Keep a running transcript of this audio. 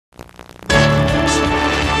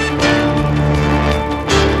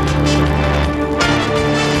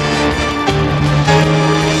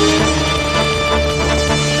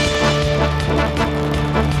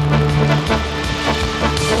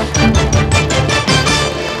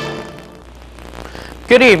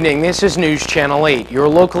Good evening, this is News Channel 8, your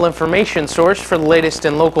local information source for the latest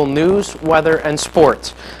in local news, weather, and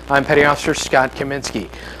sports. I'm Petty Officer Scott Kaminsky.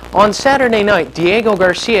 On Saturday night, Diego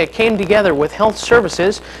Garcia came together with Health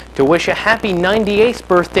Services to wish a happy 98th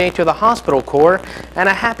birthday to the hospital corps and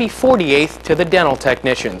a happy 48th to the dental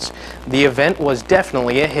technicians. The event was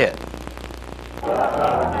definitely a hit.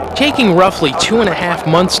 Taking roughly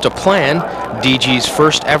 2.5 months to plan, DG's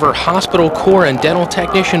first ever hospital corps and dental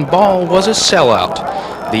technician ball was a sellout.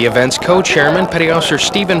 The event's co-chairman, Petty Officer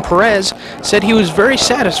Stephen Perez, said he was very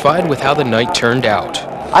satisfied with how the night turned out.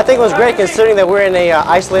 I think it was great considering that we're in a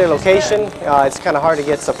isolated location. It's kind of hard to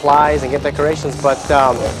get supplies and get decorations, but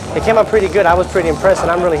it came out pretty good. I was pretty impressed and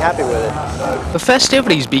I'm really happy with it. The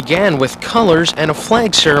festivities began with colors and a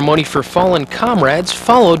flag ceremony for fallen comrades,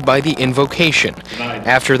 followed by the invocation.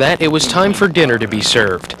 After that, it was time for dinner to be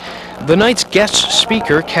served. The night's guest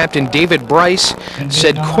speaker, Captain David Bryce,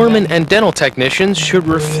 said corpsmen and dental technicians should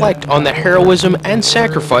reflect on the heroism and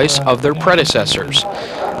sacrifice of their predecessors.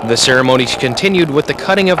 The ceremonies continued with the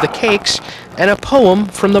cutting of the cakes and a poem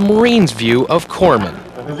from the Marines' view of corpsmen.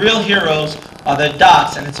 The real heroes are the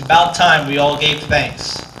docs, and it's about time we all gave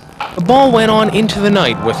thanks. The ball went on into the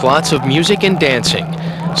night with lots of music and dancing.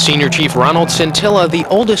 Senior Chief Ronald Scintilla, the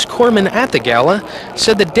oldest corpsman at the gala,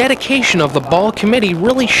 said the dedication of the ball committee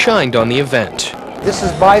really shined on the event. This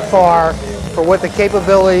is by far, for what the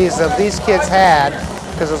capabilities of these kids had,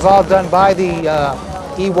 because it was all done by the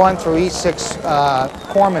E1 through E6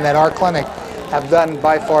 corpsmen at our clinic, have done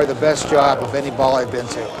by far the best job of any ball I've been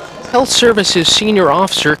to. Health Services Senior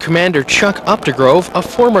Officer Commander Chuck Updegrove, a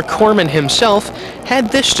former corpsman himself, had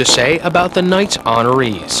this to say about the night's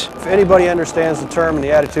honorees. If anybody understands the term and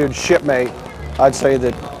the attitude shipmate, I'd say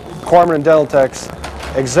that corpsmen and dental techs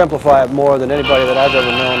exemplify it more than anybody that I've ever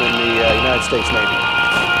known in the United States Navy.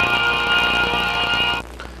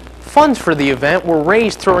 Funds for the event were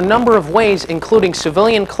raised through a number of ways, including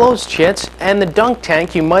civilian clothes kits and the dunk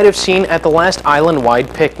tank you might have seen at the last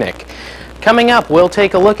island-wide picnic. Coming up, we'll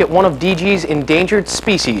take a look at one of DG's endangered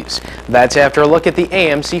species. That's after a look at the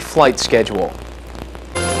AMC flight schedule.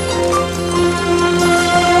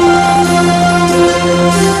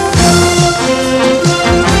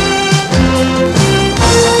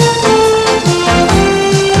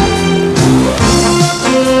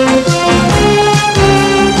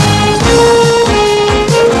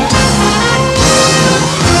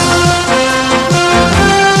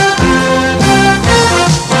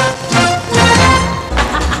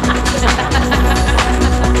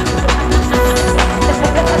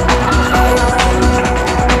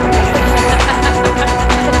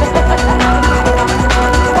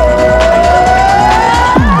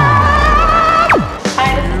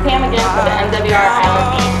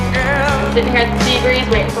 Sitting here at the sea breeze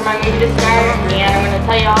waiting for my movie to start, and I'm going to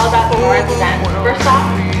tell you all about the Lawrence event. First off,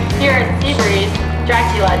 here at the sea breeze,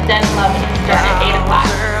 Dracula, Dead and Loving, starting at 8 o'clock.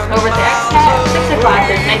 Over at the X-Cat at 6 o'clock,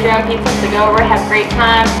 there's make your own pizza to go over, have a great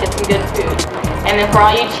time, get some good food. And then for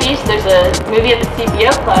all you chiefs, there's a movie at the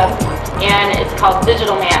CPO Club, and it's called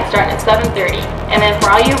Digital Man, starting at 7:30. And then for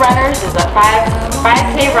all you runners, there's a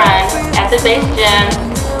 5K run at the base gym,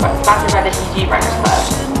 sponsored by the DG Runners Club.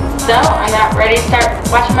 So, I'm not ready to start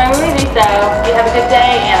watching my movie, so you have a good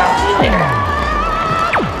day, and I'll see you later.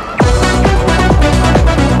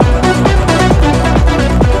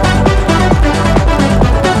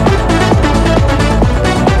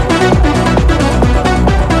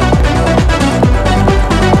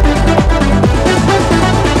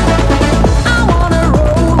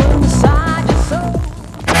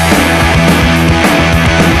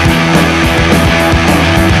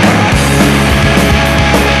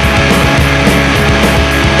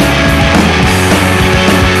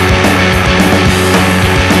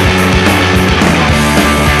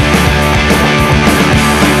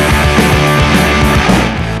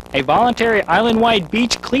 A voluntary island-wide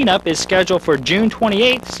beach cleanup is scheduled for June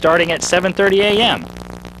 28th, starting at 7:30 a.m.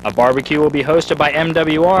 A barbecue will be hosted by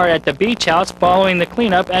MWR at the beach house following the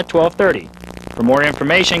cleanup at 12:30. For more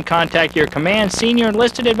information, contact your command senior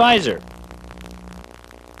enlisted advisor.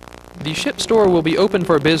 The ship store will be open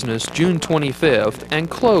for business June 25th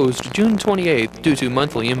and closed June 28th due to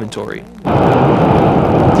monthly inventory.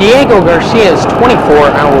 Diego Garcia's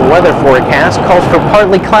 24-hour weather forecast calls for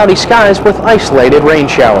partly cloudy skies with isolated rain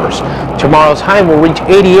showers. Tomorrow's high will reach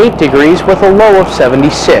 88 degrees with a low of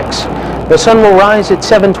 76. The sun will rise at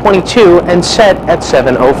 7:22 and set at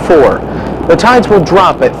 7:04. The tides will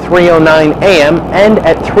drop at 3:09 a.m. and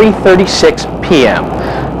at 3:36 p.m.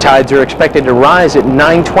 Tides are expected to rise at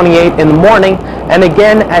 9:28 in the morning and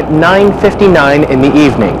again at 9:59 in the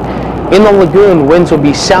evening. In the lagoon, winds will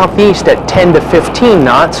be southeast at 10 to 15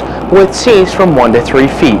 knots, with seas from 1 to 3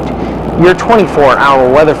 feet. Your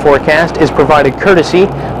 24-hour weather forecast is provided courtesy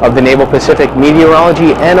of the Naval Pacific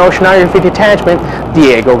Meteorology and Oceanography Detachment,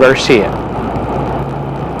 Diego Garcia.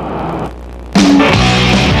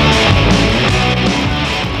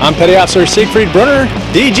 I'm Petty Officer Siegfried Brunner,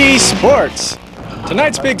 DG Sports.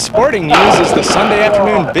 Tonight's big sporting news is the Sunday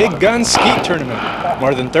afternoon Big Gun Skeet Tournament.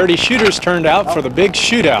 More than 30 shooters turned out for the big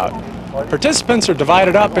shootout. Participants are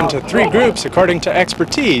divided up into 3 groups according to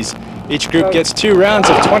expertise. Each group gets 2 rounds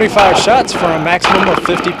of 25 shots for a maximum of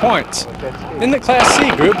 50 points. In the Class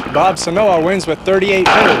C group, Bob Sanoa wins with 38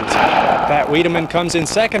 birds. Pat Wiedemann comes in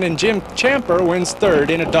second and Jim Champer wins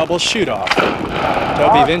third in a double shoot-off.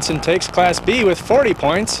 Toby Vincent takes Class B with 40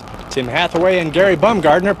 points. Tim Hathaway and Gary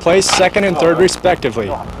Bumgardner place second and third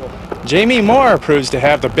respectively. Jamie Moore proves to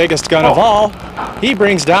have the biggest gun of all. He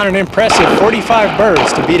brings down an impressive 45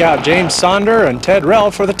 birds to beat out James Sonder and Ted Rell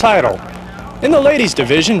for the title. In the ladies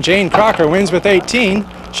division, Jane Crocker wins with 18.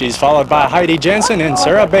 She's followed by Heidi Jensen and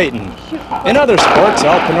Sarah Baton. In other sports,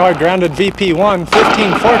 El Pinoy grounded VP1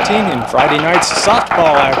 15-14 in Friday night's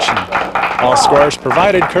softball action. All scores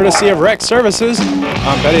provided courtesy of Rec Services.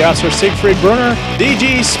 I'm Petty Officer Siegfried Brunner,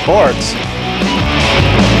 DG Sports.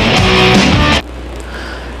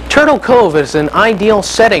 Turtle Cove is an ideal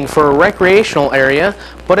setting for a recreational area,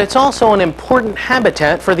 but it's also an important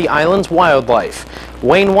habitat for the island's wildlife.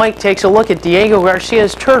 Wayne White takes a look at Diego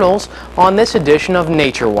Garcia's turtles on this edition of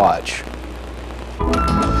Nature Watch.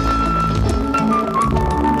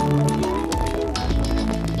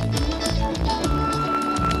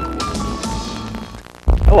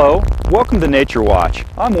 Hello, welcome to Nature Watch.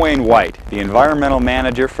 I'm Wayne White, the Environmental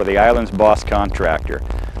Manager for the island's boss contractor.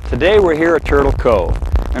 Today we're here at Turtle Cove,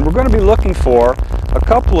 and we're going to be looking for a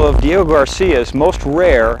couple of Diego Garcia's most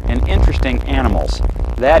rare and interesting animals.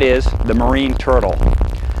 That is, the marine turtle.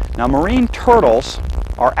 Now, marine turtles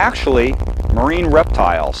are actually marine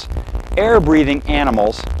reptiles, air-breathing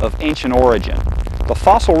animals of ancient origin. The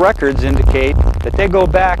fossil records indicate that they go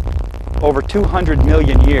back over 200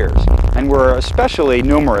 million years and were especially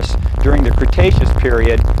numerous during the Cretaceous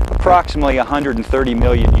period, approximately 130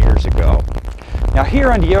 million years ago. Now,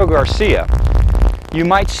 here on Diego Garcia, you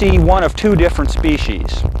might see one of 2 different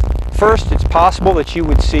species. First, it's possible that you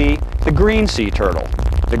would see the green sea turtle.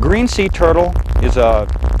 The green sea turtle is a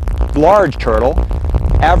large turtle,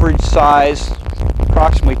 average size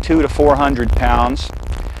approximately 200 to 400 pounds.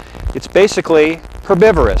 It's basically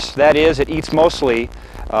herbivorous, that is, it eats mostly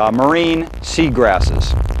marine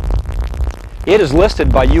seagrasses. It is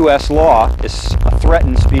listed by U.S. law as a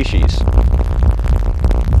threatened species.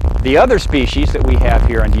 The other species that we have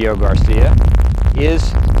here on Diego Garcia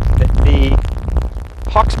is the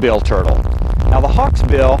hawksbill turtle. Now, the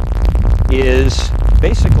hawksbill is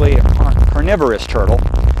basically a carnivorous turtle.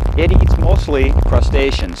 It eats mostly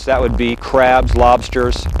crustaceans. That would be crabs,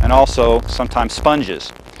 lobsters, and also sometimes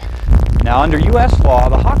sponges. Now, under U.S. law,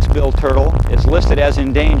 the hawksbill turtle is listed as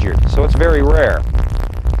endangered, so it's very rare.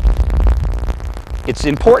 It's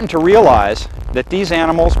important to realize that these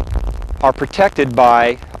animals are protected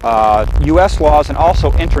by U.S. laws and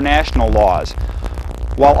also international laws.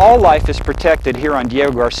 While all life is protected here on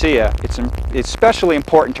Diego Garcia, it's especially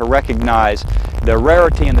important to recognize the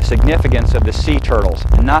rarity and the significance of the sea turtles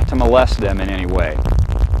and not to molest them in any way.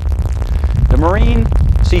 The marine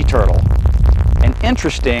sea turtle, an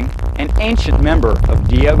interesting and ancient member of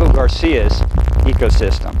Diego Garcia's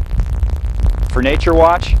ecosystem. For Nature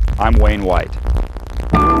Watch, I'm Wayne White.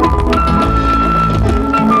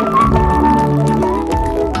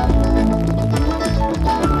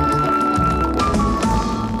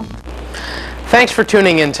 Thanks for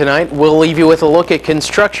tuning in tonight. We'll leave you with a look at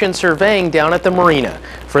construction surveying down at the marina.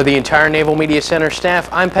 For the entire Naval Media Center staff,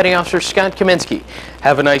 I'm Petty Officer Scott Kaminsky.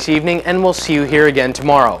 Have a nice evening, and we'll see you here again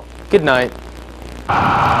tomorrow. Good night.